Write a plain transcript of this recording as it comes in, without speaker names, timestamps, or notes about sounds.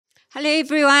Hello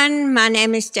everyone, my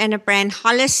name is Jana Brand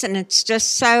Hollis, and it's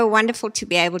just so wonderful to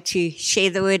be able to share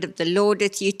the word of the Lord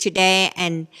with you today.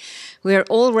 And we're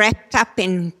all wrapped up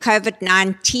in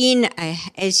COVID-19.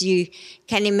 As you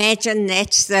can imagine,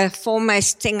 that's the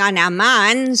foremost thing on our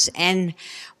minds, and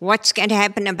what's going to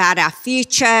happen about our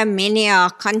future. Many are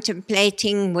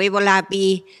contemplating, where will I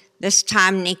be this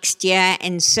time next year?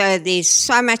 And so there's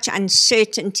so much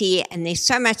uncertainty and there's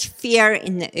so much fear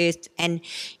in the earth. And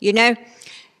you know,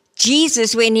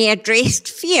 Jesus, when he addressed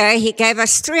fear, he gave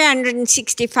us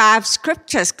 365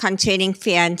 scriptures concerning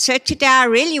fear. And so today I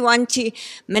really want to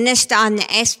minister on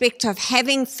the aspect of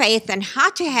having faith and how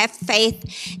to have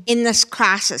faith in this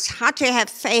crisis, how to have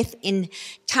faith in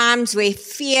times where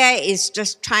fear is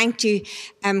just trying to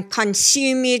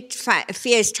consume you.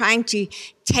 Fear is trying to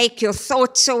take your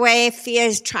thoughts away. Fear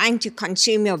is trying to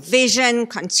consume your vision,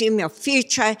 consume your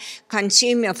future,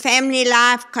 consume your family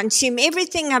life, consume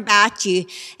everything about you.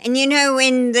 And you know,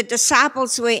 when the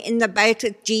disciples were in the boat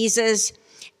with Jesus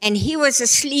and he was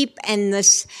asleep and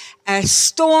this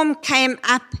storm came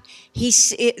up,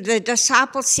 the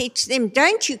disciples said to them,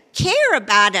 "Don't you care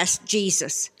about us,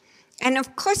 Jesus?" And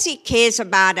of course he cares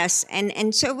about us.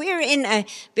 And so we're in a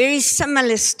very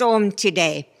similar storm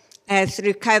today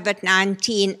through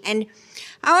COVID-19. And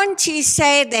I want to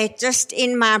say that just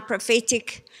in my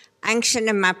prophetic unction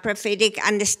and my prophetic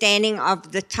understanding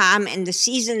of the time and the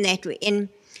season that we're in,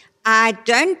 I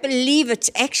don't believe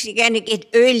it's actually going to get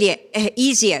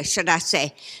easier, should I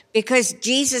say, because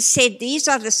Jesus said these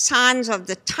are the signs of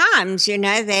the times, you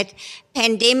know, that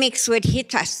pandemics would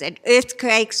hit us, that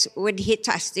earthquakes would hit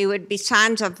us. There would be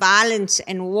signs of violence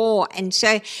and war. And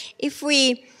so if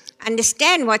we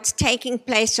understand what's taking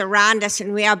place around us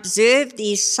and we observe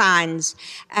these signs,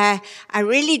 I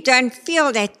really don't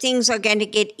feel that things are going to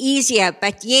get easier,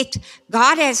 but yet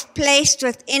God has placed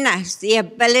within us the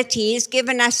ability. He's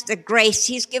given us the grace.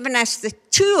 He's given us the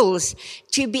tools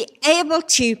to be able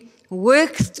to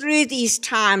work through these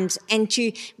times and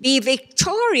to be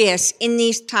victorious in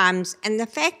these times. And the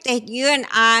fact that you and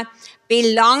I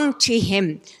belong to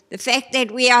him, the fact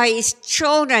that we are his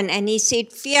children, and he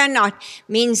said, "Fear not,"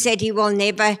 means that he will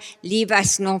never leave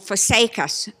us nor forsake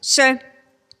us. So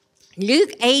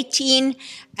Luke 18,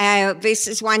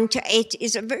 verses 1 to 8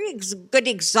 is a very good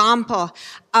example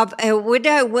of a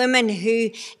widow woman who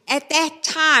at that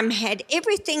time had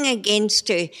everything against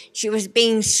her. She was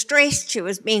being stressed, she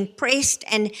was being pressed,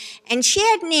 and she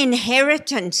had an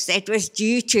inheritance that was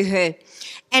due to her.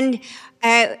 And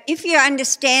if you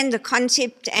understand the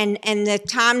concept and the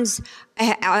times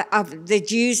of the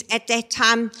Jews at that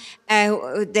time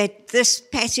that this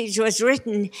passage was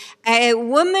written,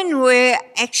 women were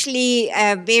actually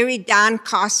very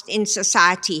downcast in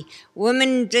society.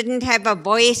 Women didn't have a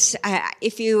voice,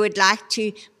 if you would like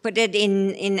to put it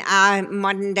in our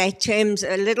modern day terms,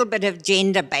 a little bit of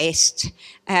gender-based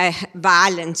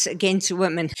violence against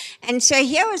women. And so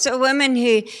here was a woman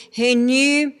who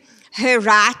knew her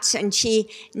rights, and she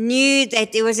knew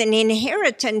that there was an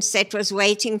inheritance that was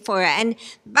waiting for her. And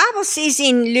the Bible says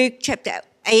in Luke chapter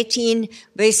 18,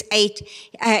 verse 8,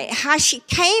 how she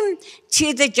came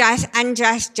to the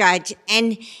unjust judge,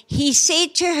 and he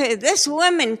said to her, "This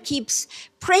woman keeps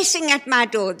pressing at my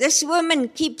door. This woman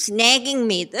keeps nagging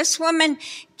me. This woman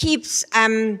keeps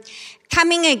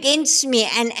coming against me,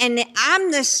 and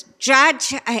I'm this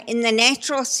judge in the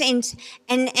natural sense."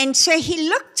 And so he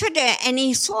looked at her and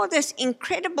he saw this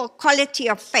incredible quality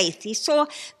of faith. He saw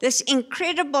this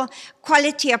incredible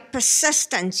quality of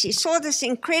persistence. He saw this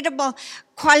incredible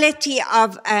quality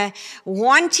of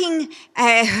wanting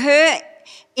her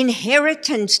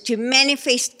inheritance to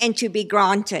manifest and to be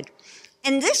granted.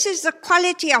 And this is the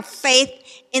quality of faith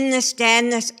in this day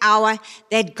and this hour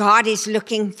that God is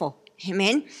looking for.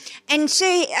 Amen. And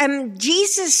so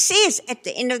Jesus says at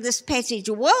the end of this passage,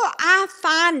 "Will I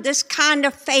find this kind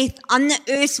of faith on the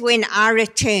earth when I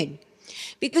return?"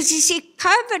 Because you see,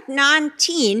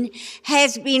 COVID-19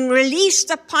 has been released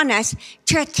upon us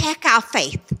to attack our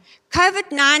faith.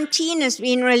 COVID-19 has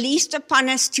been released upon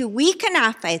us to weaken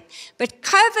our faith, but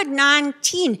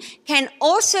COVID-19 can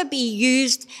also be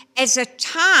used as a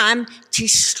time to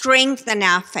strengthen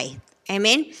our faith.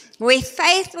 Amen. Where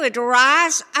faith would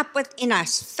rise up within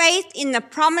us, faith in the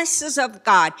promises of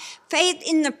God, faith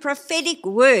in the prophetic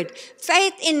word,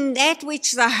 faith in that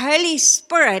which the Holy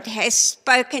Spirit has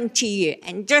spoken to you.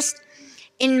 And just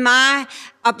in my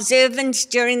observance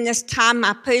during this time,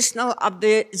 my personal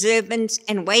observance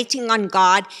and waiting on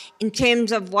God in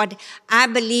terms of what I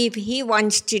believe he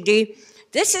wants to do,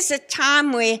 this is a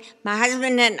time where my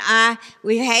husband and I,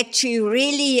 we've had to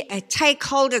really take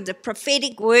hold of the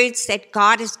prophetic words that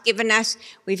God has given us.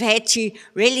 We've had to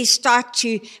really start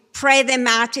to pray them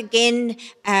out again,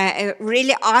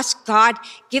 really ask God,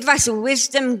 give us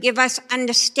wisdom, give us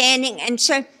understanding. And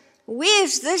so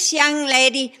where's this young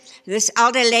lady, this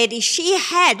elder lady, she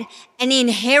had an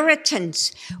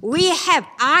inheritance. We have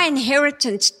our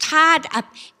inheritance tied up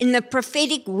in the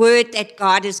prophetic word that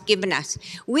God has given us.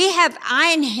 We have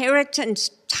our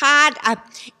inheritance tied up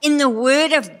in the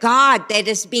word of God that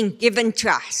has been given to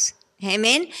us.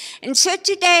 Amen. And so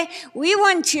today we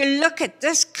want to look at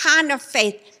this kind of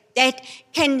faith that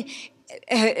can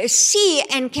see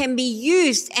and can be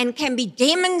used and can be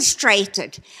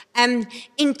demonstrated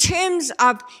in terms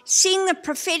of seeing the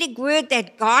prophetic word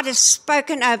that God has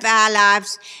spoken over our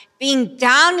lives being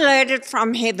downloaded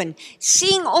from heaven,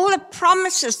 seeing all the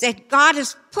promises that God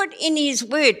has put in his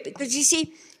word. Because you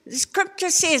see, the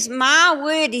scripture says, my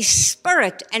word is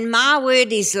spirit and my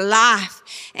word is life.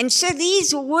 And so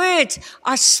these words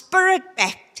are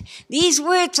spirit-backed. These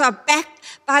words are backed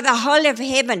by the whole of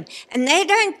heaven. And they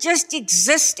don't just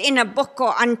exist in a book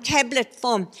or on tablet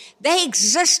form. They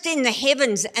exist in the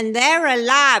heavens and they're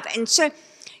alive. And so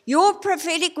your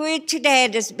prophetic word today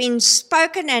has been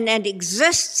spoken and it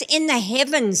exists in the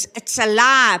heavens. It's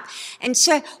alive. And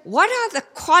so what are the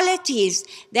qualities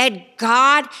that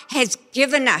God has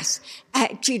given us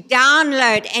to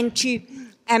download and to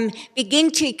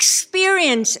begin to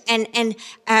experience and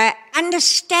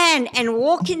understand and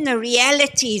walk in the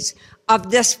realities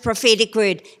of this prophetic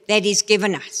word that is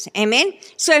given us. Amen?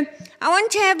 So I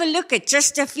want to have a look at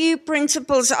just a few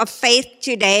principles of faith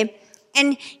today.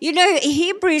 And, you know,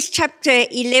 Hebrews chapter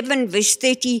 11, verse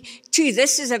 32,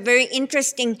 this is a very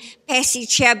interesting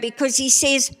passage here because he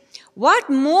says, what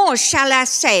more shall I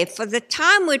say? For the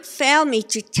time would fail me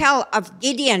to tell of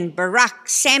Gideon, Barak,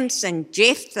 Samson,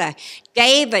 Jephthah,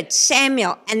 David,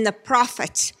 Samuel, and the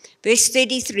prophets. Verse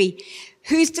 33,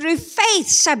 who through faith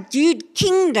subdued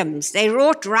kingdoms. They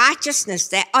wrought righteousness.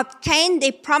 They obtained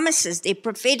their promises, their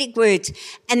prophetic words,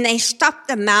 and they stopped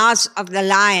the mouths of the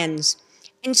lions.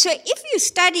 And so if you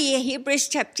study Hebrews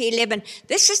chapter 11,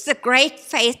 this is the great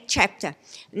faith chapter.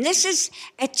 And this is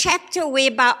a chapter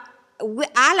whereby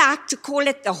I like to call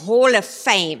it the Hall of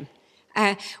Fame.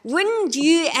 Wouldn't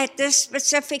you at this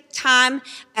specific time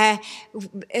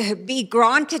be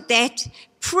granted that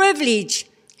privilege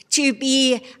to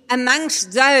be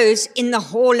amongst those in the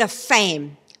Hall of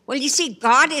Fame? Well, you see,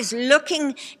 God is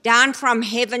looking down from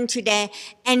heaven today,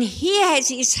 and he has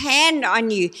his hand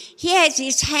on you. He has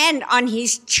his hand on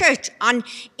his church, on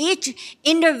each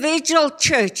individual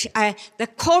church, the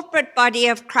corporate body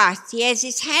of Christ. He has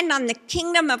his hand on the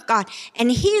kingdom of God,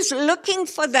 and he's looking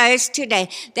for those today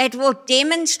that will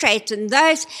demonstrate and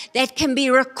those that can be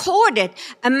recorded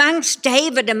amongst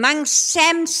David, amongst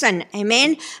Samson,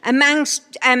 amen,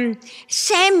 amongst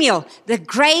Samuel, the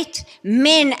great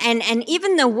men, and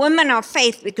even the women of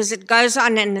faith, because it goes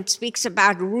on and it speaks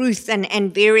about Ruth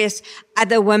and various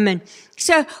other women.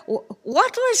 So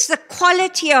what was the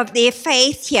quality of their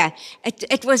faith here?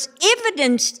 It was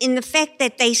evidenced in the fact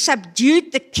that they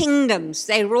subdued the kingdoms.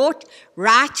 They wrought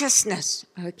righteousness,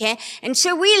 okay? And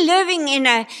so we're living in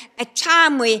a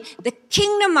time where the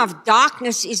kingdom of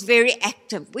darkness is very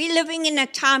active. We're living in a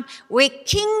time where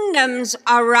kingdoms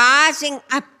are rising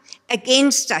up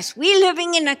against us. We're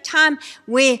living in a time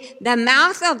where the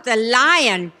mouth of the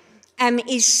lion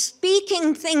is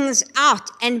speaking things out,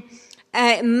 and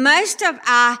most of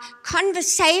our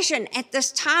conversation at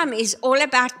this time is all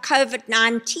about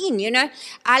COVID-19. You know,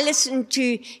 I listen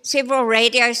to several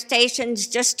radio stations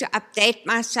just to update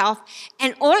myself,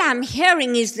 and all I'm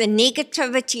hearing is the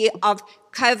negativity of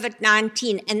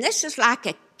COVID-19, and this is like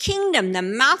a kingdom. The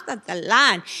mouth of the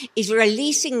lion is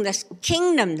releasing this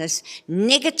kingdom, this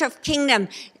negative kingdom.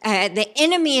 The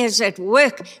enemy is at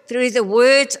work through the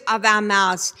words of our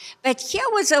mouths. But here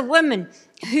was a woman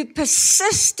who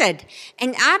persisted,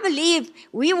 and I believe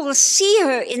we will see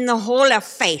her in the Hall of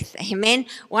Faith, amen,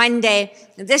 one day,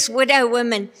 this widow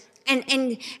woman.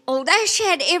 And although she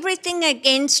had everything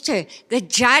against her, the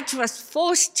judge was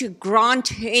forced to grant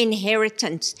her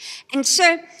inheritance. And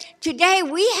so today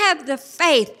we have the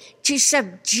faith to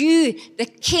subdue the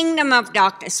kingdom of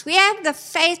darkness. We have the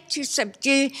faith to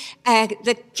subdue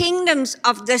the kingdoms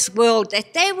of this world,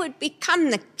 that they would become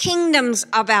the kingdoms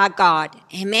of our God.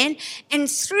 Amen. And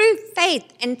through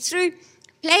faith and through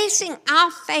placing our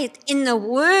faith in the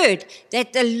word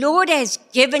that the Lord has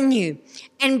given you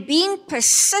and being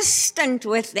persistent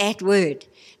with that word.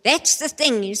 That's the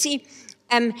thing. You see,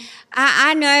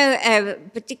 I know,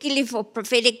 particularly for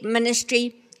prophetic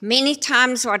ministry, Many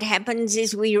times what happens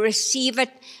is we receive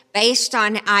it based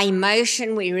on our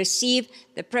emotion. We receive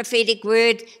the prophetic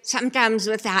word sometimes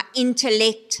with our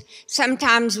intellect.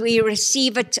 Sometimes we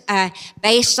receive it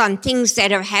based on things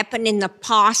that have happened in the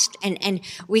past, and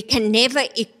we can never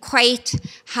equate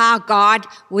how God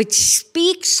would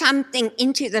speak something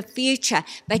into the future,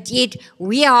 but yet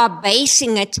we are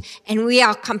basing it and we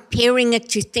are comparing it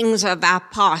to things of our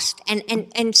past.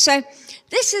 And so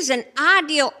this is an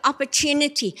ideal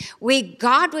opportunity where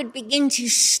God would begin to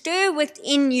stir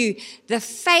within you the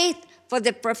faith for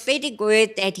the prophetic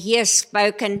word that He has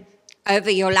spoken over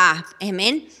your life.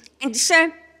 Amen. And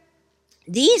so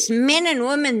these men and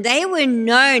women, they were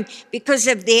known because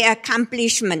of their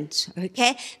accomplishments,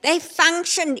 okay? They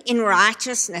functioned in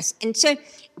righteousness. And so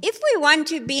if we want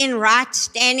to be in right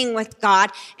standing with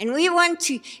God, and we want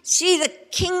to see the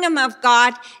kingdom of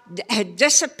God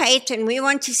dissipate, and we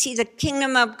want to see the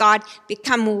kingdom of God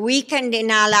become weakened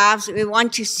in our lives, we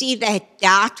want to see that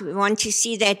doubt, we want to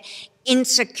see that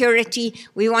insecurity,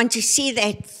 we want to see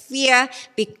that fear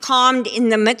be calmed in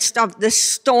the midst of the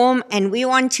storm, and we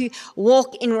want to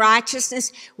walk in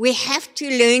righteousness, we have to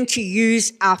learn to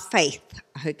use our faith,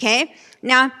 okay?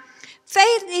 Now,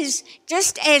 faith is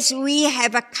just as we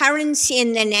have a currency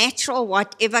in the natural,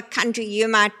 whatever country you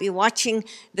might be watching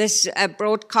this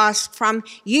broadcast from,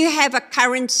 you have a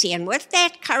currency, and with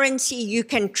that currency you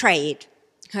can trade.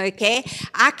 Okay,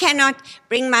 I cannot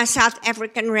bring my South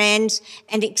African rands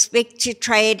and expect to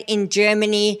trade in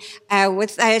Germany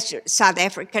with those South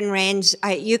African rands.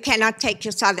 You cannot take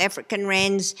your South African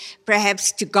rands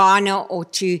perhaps to Ghana or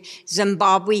to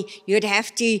Zimbabwe. You'd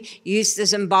have to use the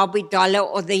Zimbabwe dollar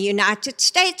or the United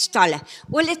States dollar.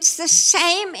 Well, it's the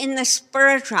same in the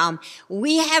spirit realm.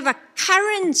 We have a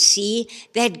currency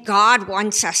that God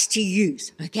wants us to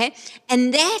use, okay?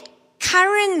 And that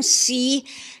currency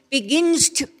begins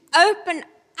to open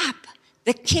up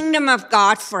the kingdom of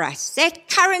God for us. That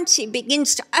currency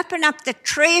begins to open up the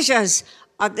treasures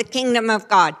of the kingdom of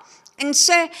God. And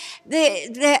so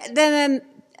the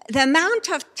amount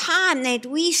of time that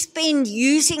we spend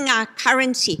using our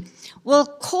currency will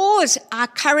cause our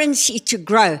currency to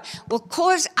grow, will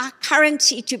cause our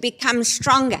currency to become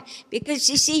stronger. Because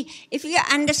you see, if you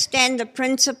understand the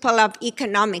principle of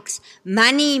economics,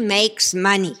 money makes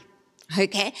money.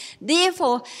 Okay,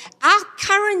 therefore, our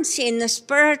currency in the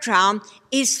spirit realm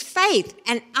is faith,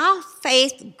 and our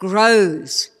faith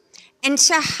grows. And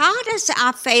so how does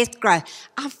our faith grow?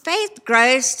 Our faith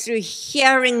grows through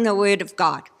hearing the word of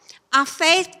God. Our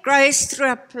faith grows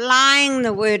through applying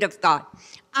the word of God.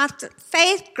 Our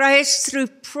faith grows through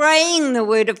praying the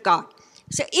word of God.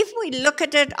 So if we look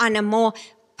at it on a more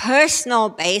personal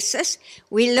basis,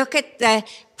 we look at the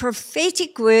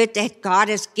prophetic word that God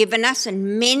has given us,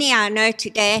 and many I know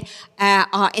today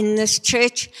are in this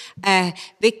church,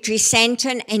 Victory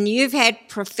Santon, and you've had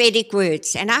prophetic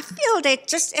words. And I feel that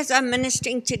just as I'm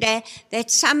ministering today,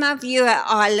 that some of you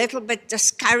are a little bit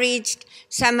discouraged.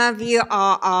 Some of you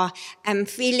are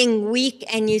feeling weak,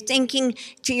 and you're thinking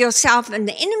to yourself, and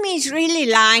the enemy is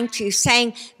really lying to you,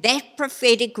 saying that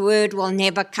prophetic word will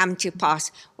never come to pass.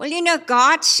 Well, you know,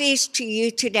 God says to you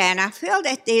today, and I feel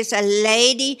that there's a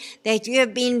lady that you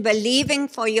have been believing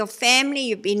for your family,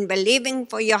 you've been believing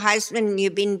for your husband,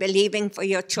 you've been believing for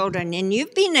your children, and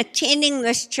you've been attending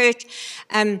this church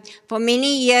for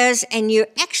many years, and you're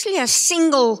actually a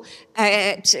single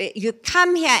you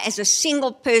come here as a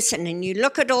single person, and you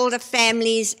look at all the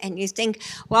families and you think,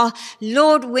 well,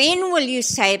 Lord, when will you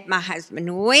save my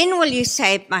husband? When will you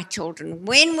save my children?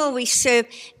 When will we serve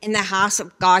in the house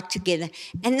of God together?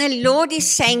 And the Lord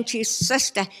is saying to you,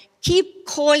 sister, keep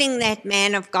calling that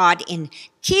man of God in.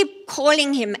 Keep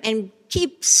calling him and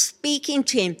keep speaking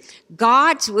to him.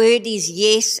 God's word is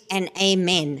yes and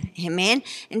amen. Amen.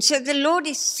 And so the Lord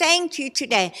is saying to you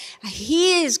today,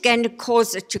 He is going to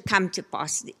cause it to come to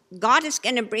pass. God is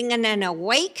going to bring in an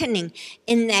awakening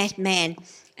in that man.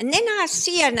 And then I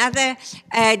see another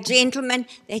gentleman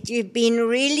that you've been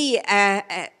really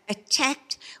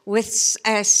attacked with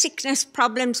sickness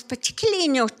problems, particularly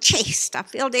in your chest. I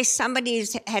feel there's somebody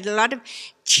who's had a lot of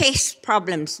chest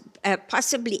problems,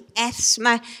 possibly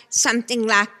asthma, something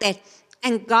like that.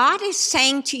 And God is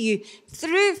saying to you,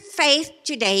 through faith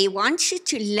today, He wants you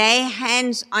to lay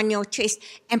hands on your chest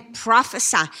and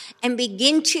prophesy and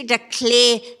begin to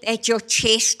declare that your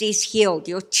chest is healed.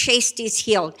 Your chest is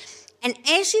healed. And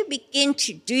as you begin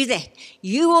to do that,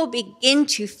 you will begin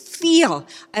to feel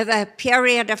over a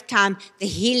period of time the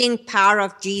healing power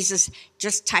of Jesus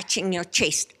just touching your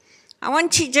chest. I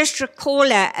want to just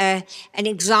recall an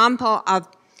example of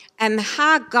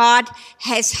how God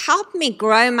has helped me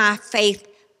grow my faith,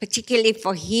 particularly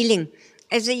for healing.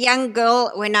 as a young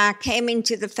girl when I came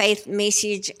into the faith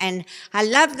message, and I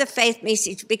love the faith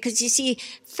message because you see,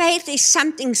 faith is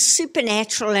something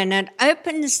supernatural and it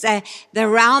opens the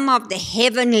realm of the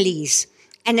heavenlies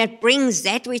and it brings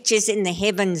that which is in the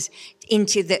heavens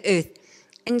into the earth.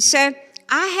 And so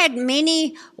I had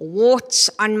many warts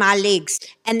on my legs,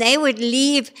 and they would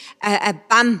leave a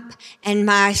bump, and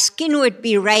my skin would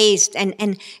be raised,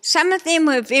 and some of them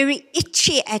were very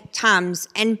itchy at times.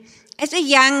 And as a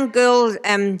young girl,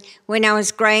 when I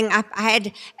was growing up,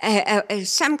 I had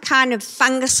some kind of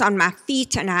fungus on my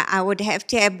feet, and I would have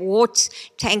to have warts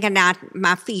taken out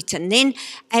my feet. And then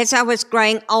as I was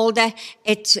growing older,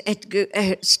 it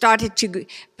started to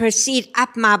proceed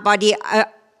up my body,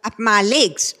 up my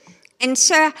legs. And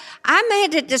so I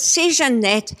made a decision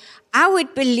that I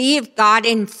would believe God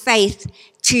in faith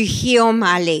to heal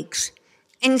my legs.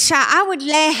 And so I would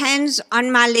lay hands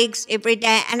on my legs every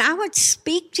day, and I would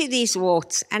speak to these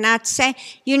warts, and I'd say,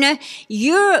 you know,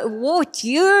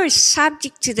 you're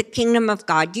subject to the kingdom of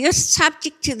God. You're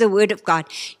subject to the word of God.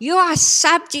 You are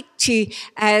subject to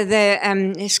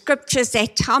the scriptures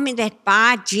that tell me that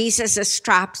by Jesus'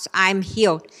 stripes I'm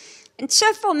healed. And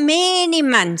so for many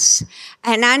months,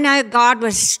 and I know God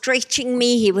was stretching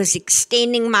me, He was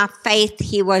extending my faith,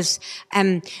 He was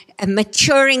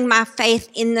maturing my faith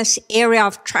in this area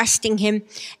of trusting Him.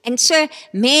 And so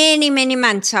many, many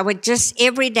months, I would just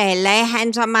every day lay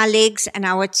hands on my legs and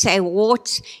I would say,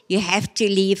 warts, you have to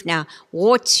leave now.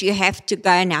 Warts, you have to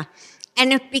go now.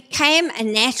 And it became a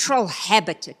natural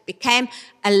habit. It became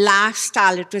a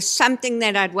lifestyle. It was something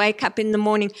that I'd wake up in the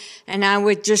morning and I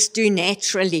would just do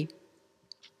naturally.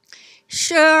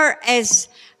 Sure as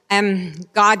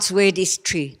God's word is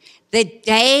true, the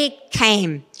day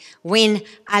came when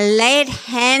I laid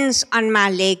hands on my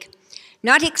leg,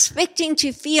 not expecting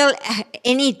to feel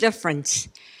any difference,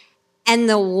 and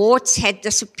the warts had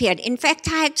disappeared. In fact,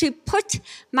 I had to put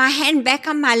my hand back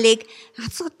on my leg. I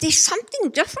thought, there's something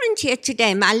different here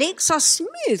today. My legs are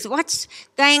smooth. What's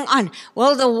going on?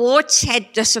 Well, the warts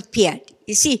had disappeared.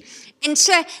 You see, and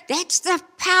so that's the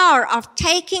power of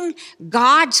taking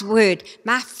God's word.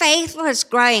 My faith was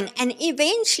growing, and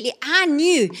eventually I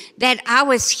knew that I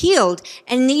was healed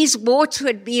and these warts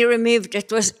would be removed.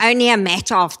 It was only a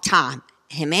matter of time.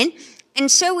 Amen. And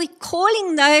so we're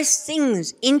calling those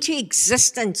things into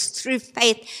existence through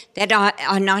faith that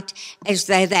are not as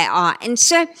though they are. And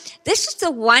so this is the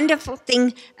wonderful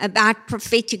thing about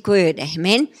prophetic word.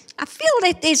 Amen. I feel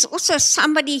that there's also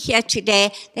somebody here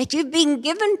today that you've been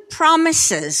given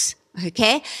promises,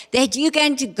 okay, that you're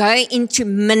going to go into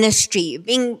ministry. You've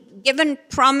been given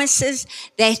promises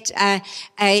that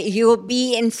you'll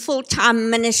be in full-time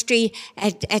ministry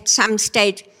at some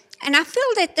stage. And I feel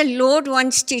that the Lord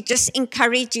wants to just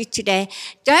encourage you today.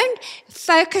 Don't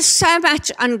focus so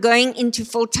much on going into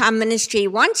full-time ministry. He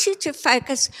wants you to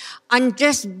focus on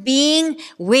just being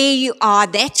where you are.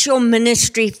 That's your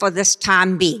ministry for this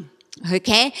time being.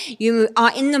 Okay? You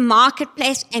are in the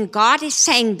marketplace and God is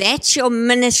saying that's your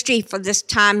ministry for this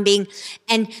time being,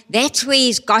 and that's where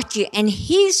He's got you. And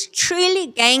He's truly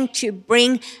going to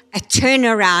bring a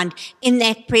turnaround in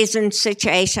that present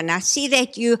situation. I see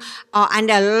that you are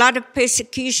under a lot of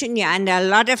persecution, you're under a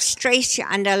lot of stress, you're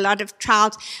under a lot of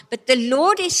trials, but the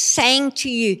Lord is saying to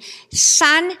you,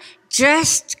 son,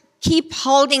 just keep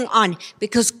holding on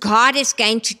because God is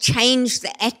going to change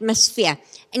the atmosphere.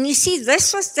 And you see,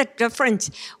 this was the difference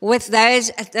with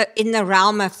those in the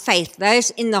realm of faith,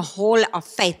 those in the hall of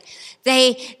faith.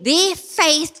 Their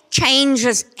faith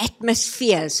changes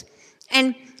atmospheres.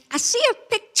 And I see a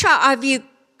picture of you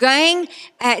going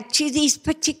to these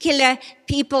particular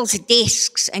people's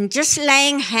desks and just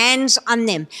laying hands on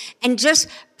them and just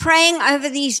praying over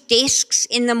these desks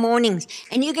in the mornings.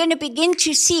 And you're going to begin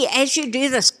to see as you do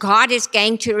this, God is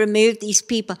going to remove these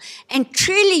people. And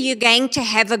truly you're going to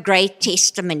have a great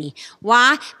testimony.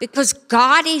 Why? Because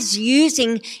God is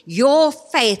using your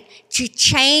faith to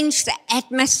change the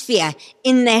atmosphere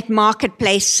in that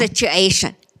marketplace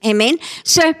situation. Amen.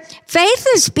 So faith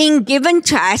is being given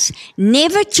to us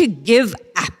never to give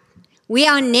up. We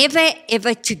are never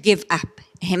ever to give up.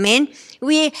 Amen.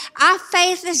 Our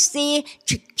faith is there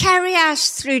to carry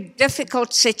us through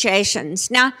difficult situations.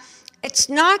 Now, it's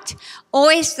not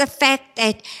always the fact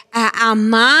that our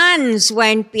minds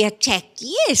won't be attacked.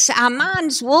 Yes, our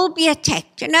minds will be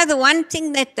attacked. You know, the one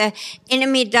thing that the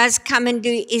enemy does come and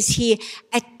do is he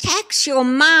attacks your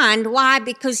mind. Why?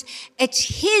 Because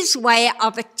it's his way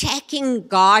of attacking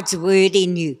God's word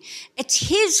in you. It's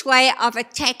his way of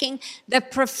attacking the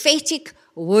prophetic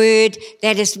word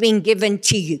that has been given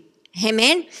to you.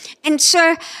 Amen. And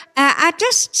so I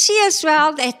just see as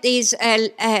well that there's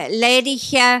a lady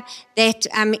here that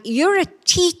you're a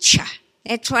teacher.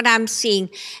 That's what I'm seeing.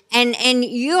 And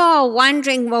you are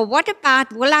wondering, well, what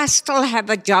about, will I still have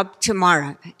a job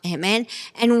tomorrow? Amen.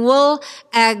 And will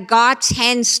God's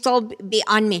hand still be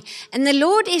on me? And the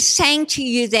Lord is saying to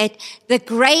you that the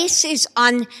grace is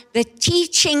on the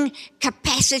teaching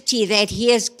capacity that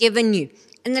He has given you.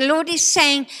 And the Lord is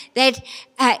saying that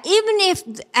even if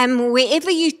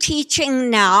wherever you're teaching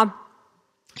now,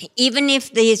 even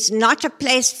if there's not a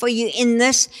place for you in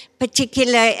this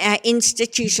particular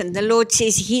institution, the Lord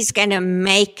says He's going to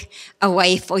make a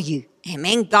way for you.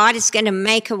 Amen. God is going to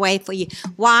make a way for you.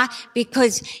 Why?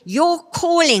 Because your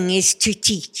calling is to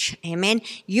teach. Amen.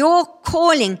 Your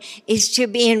calling is to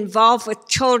be involved with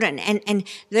children. And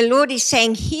the Lord is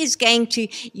saying He's going to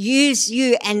use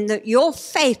you and your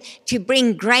faith to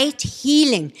bring great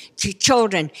healing to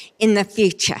children in the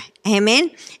future. Amen.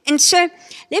 And so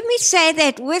let me say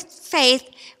that with faith,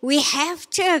 we have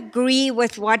to agree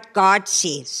with what God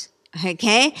says.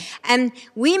 Okay? And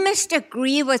we must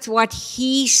agree with what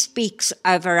He speaks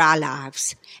over our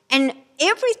lives. And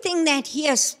everything that He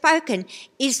has spoken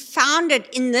is founded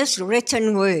in this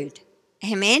written word.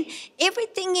 Amen?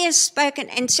 Everything He has spoken.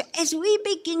 And so as we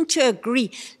begin to agree,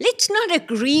 let's not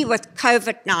agree with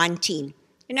COVID-19.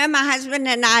 You know, my husband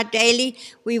and I daily,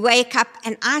 we wake up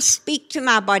and I speak to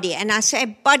my body and I say,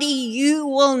 body, you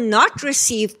will not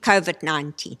receive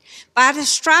COVID-19. By the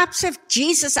stripes of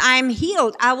Jesus, I am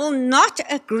healed. I will not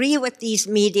agree with these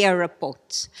media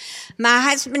reports. My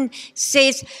husband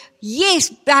says, yes,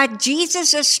 by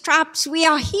Jesus' stripes, we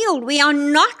are healed. We are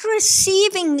not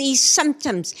receiving these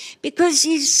symptoms because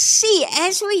you see,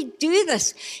 as we do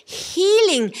this,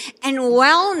 healing and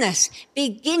wellness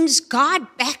begins. God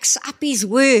backs up His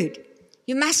word.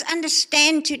 You must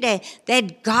understand today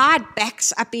that God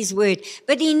backs up His word,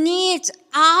 but He needs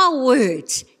our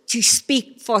words to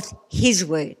speak forth His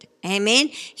word. Amen.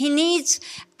 He needs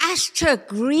us to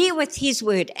agree with His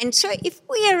word. And so if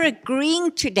we are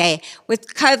agreeing today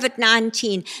with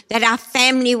COVID-19 that our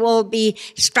family will be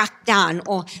struck down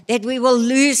or that we will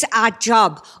lose our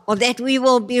job or that we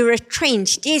will be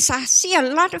retrenched. Yes, I see a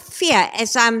lot of fear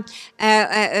as I'm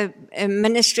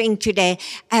ministering today.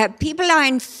 People are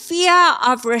in fear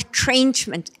of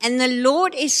retrenchment. And the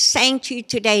Lord is saying to you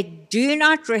today, do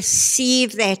not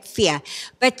receive that fear,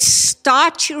 but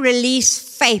start to release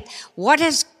faith. What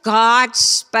has God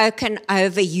spoken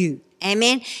over you?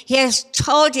 Amen. He has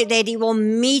told you that He will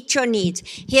meet your needs.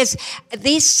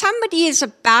 There's somebody is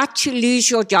about to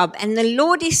lose your job, and the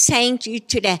Lord is saying to you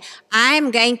today, I am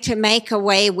going to make a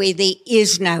way where there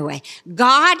is no way.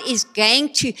 God is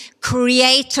going to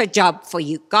create a job for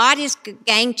you. God is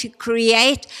going to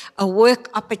create a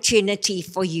work opportunity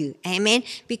for you. Amen.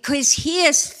 Because He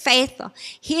is faithful.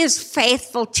 He is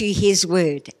faithful to His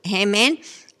word. Amen.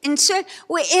 And so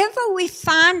wherever we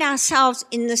find ourselves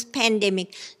in this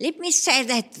pandemic, let me say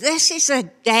that this is a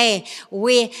day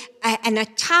where, and a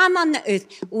time on the earth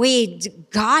where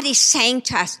God is saying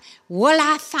to us, will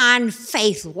I find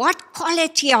faith? What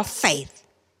quality of faith?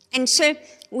 And so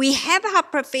we have our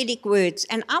prophetic words,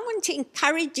 and I want to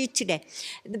encourage you today.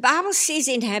 The Bible says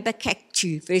in Habakkuk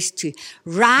 2, verse 2,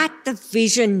 write the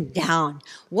vision down.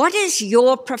 What does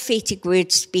your prophetic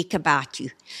word speak about you?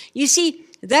 You see,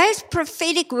 those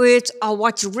prophetic words are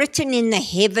what's written in the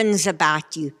heavens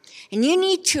about you. And you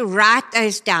need to write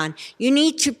those down. You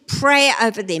need to pray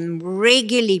over them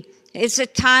regularly. It's a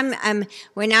time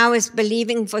when I was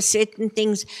believing for certain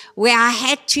things where I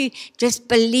had to just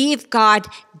believe God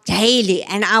daily,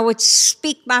 and I would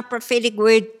speak my prophetic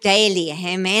word daily.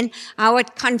 Amen. I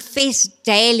would confess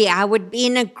daily. I would be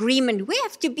in agreement. We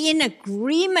have to be in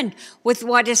agreement with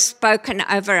what is spoken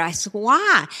over us.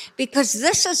 Why? Because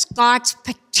this is God's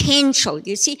potential.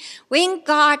 You see, when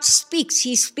God speaks,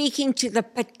 He's speaking to the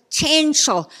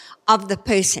potential of the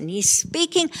person. He's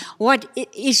speaking what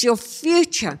is your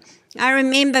future. I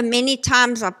remember many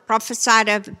times I've prophesied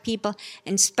over people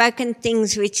and spoken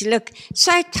things which look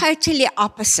so totally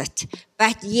opposite,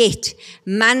 but yet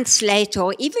months later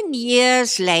or even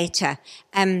years later,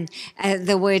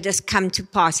 the word has come to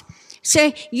pass.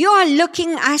 So you are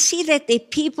looking, I see that there are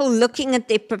people looking at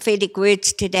their prophetic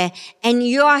words today, and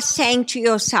you are saying to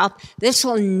yourself, this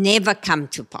will never come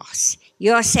to pass.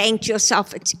 You are saying to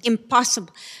yourself, it's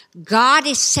impossible. God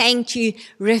is saying to you,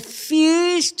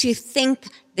 refuse to think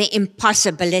the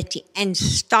impossibility and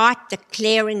start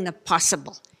declaring the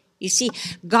possible. You see,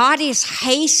 God is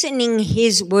hastening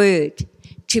His word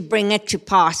to bring it to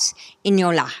pass in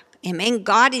your life. Amen.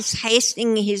 God is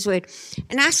hastening his word.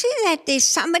 And I see that there's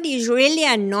somebody who's really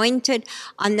anointed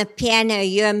on the piano.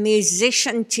 You're a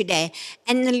musician today.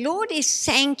 And the Lord is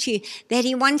saying to you that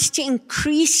he wants to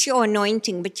increase your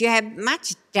anointing, but you have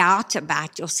much doubt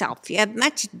about yourself. You have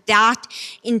much doubt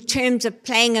in terms of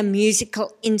playing a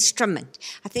musical instrument.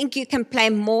 I think you can play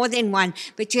more than one,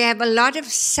 but you have a lot of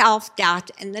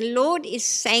self-doubt. And the Lord is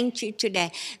saying to you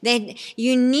today that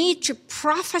you need to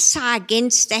prophesy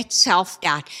against that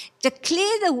self-doubt.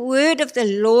 Declare the word of the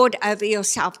Lord over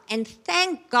yourself and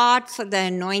thank God for the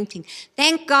anointing.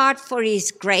 Thank God for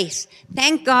his grace.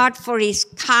 Thank God for his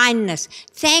kindness.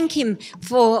 Thank him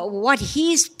for what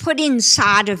he's put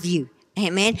inside of you.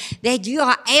 Amen. That you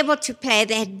are able to play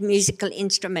that musical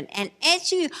instrument. And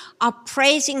as you are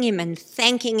praising him and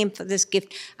thanking him for this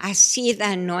gift, I see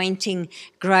the anointing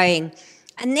growing.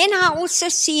 And then I also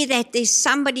see that there's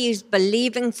somebody who's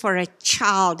believing for a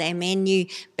child. Amen. You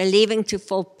believing to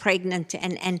fall pregnant.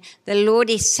 And the Lord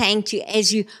is saying to you,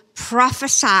 as you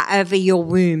prophesy over your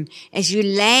womb, as you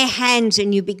lay hands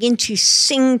and you begin to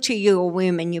sing to your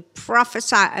womb and you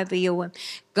prophesy over your womb,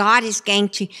 God is going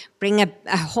to bring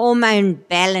a hormone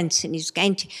balance, and he's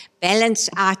going to balance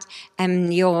out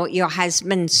your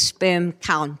husband's sperm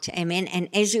count. Amen. And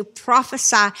as you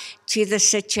prophesy to the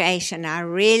situation, I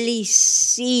really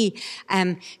see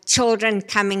children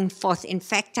coming forth. In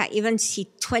fact, I even see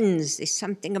twins. There's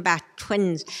something about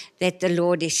twins that the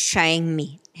Lord is showing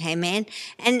me. Amen.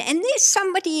 And there's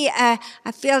somebody, I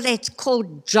feel that's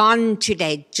called John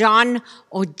today, John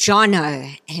or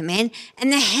Jono. Amen.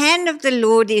 And the hand of the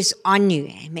Lord is on you.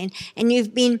 Amen. And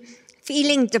you've been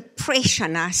feeling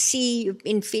depression. I see you've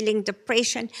been feeling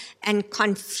depression and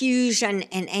confusion,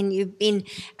 and you've been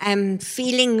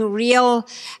feeling real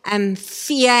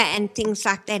fear and things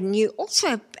like that. And you're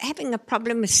also having a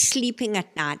problem with sleeping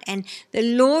at night. And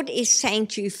the Lord is saying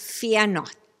to you, fear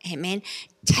not. Amen.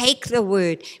 Take the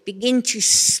word, begin to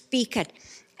speak it.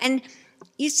 And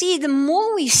you see, the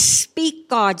more we speak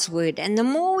God's word and the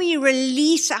more we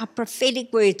release our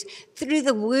prophetic words through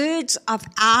the words of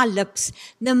our lips,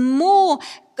 the more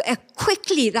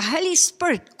quickly the Holy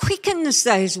Spirit quickens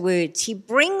those words. He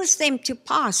brings them to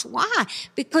pass. Why?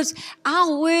 Because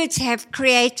our words have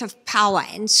creative power.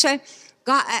 And so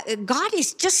God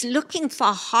is just looking for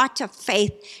a heart of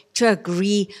faith to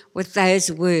agree with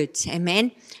those words.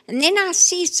 Amen. And then I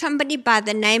see somebody by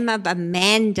the name of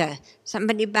Amanda.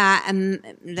 Somebody by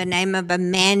the name of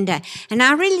Amanda. And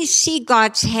I really see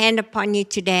God's hand upon you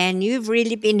today. And you've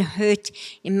really been hurt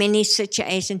in many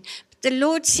situations. But the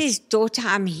Lord says, daughter,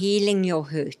 I'm healing your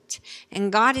hurt.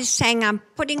 And God is saying, I'm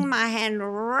putting my hand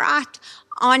right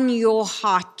on your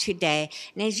heart today.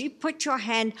 And as you put your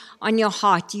hand on your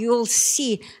heart, you'll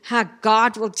see how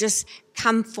God will just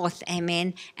come forth,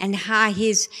 amen, and how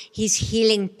his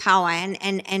healing power.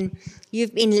 And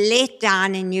you've been let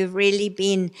down, and you've really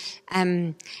been,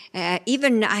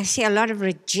 even I see a lot of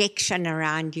rejection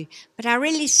around you. But I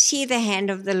really see the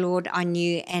hand of the Lord on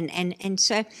you. And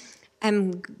so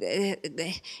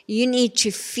you need to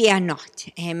fear not,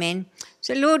 amen.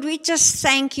 So, Lord, we just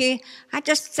thank you. I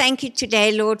just thank you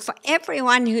today, Lord, for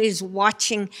everyone who is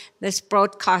watching this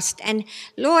broadcast. And,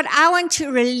 Lord, I want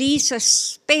to release a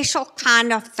special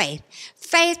kind of faith,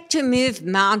 faith to move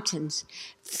mountains,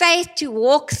 faith to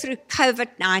walk through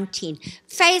COVID-19,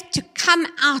 faith to come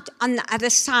out on the other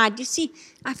side. You see,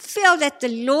 I feel that the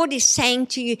Lord is saying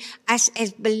to you, as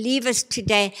believers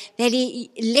today, that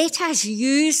let us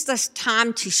use this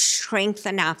time to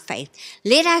strengthen our faith.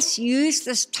 Let us use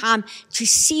this time to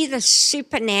see the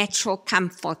supernatural come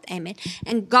forth. Amen.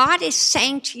 And God is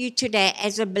saying to you today,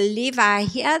 as a believer, I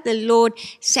hear the Lord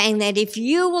saying that if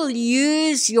you will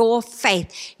use your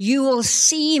faith, you will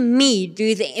see me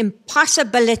do the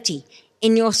impossibility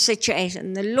in your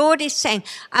situation. The Lord is saying,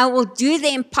 I will do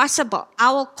the impossible.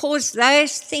 I will cause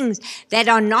those things that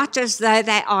are not as though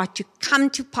they are to come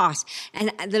to pass.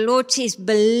 And the Lord says,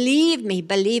 believe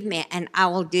me, and I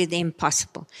will do the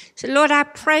impossible. So, Lord, I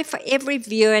pray for every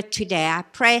viewer today. I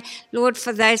pray, Lord,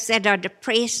 for those that are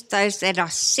depressed, those that are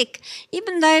sick,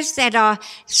 even those that are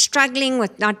struggling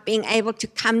with not being able to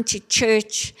come to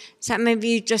church. Some of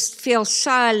you just feel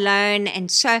so alone and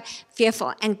so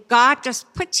fearful. And God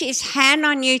just puts his hand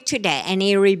on you today and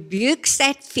he rebukes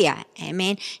that fear.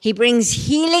 Amen. He brings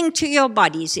healing to your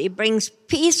bodies. He brings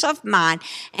peace of mind,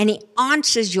 and he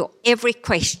answers your every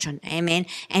question. Amen.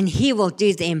 And he will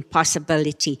do the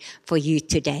impossibility for you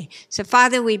today. So,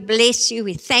 Father, we bless you.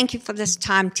 We thank you for this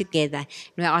time together. And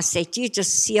we ask that you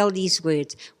just seal these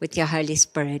words with your Holy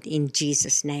Spirit in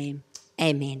Jesus' name.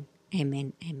 Amen.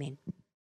 Amen. Amen.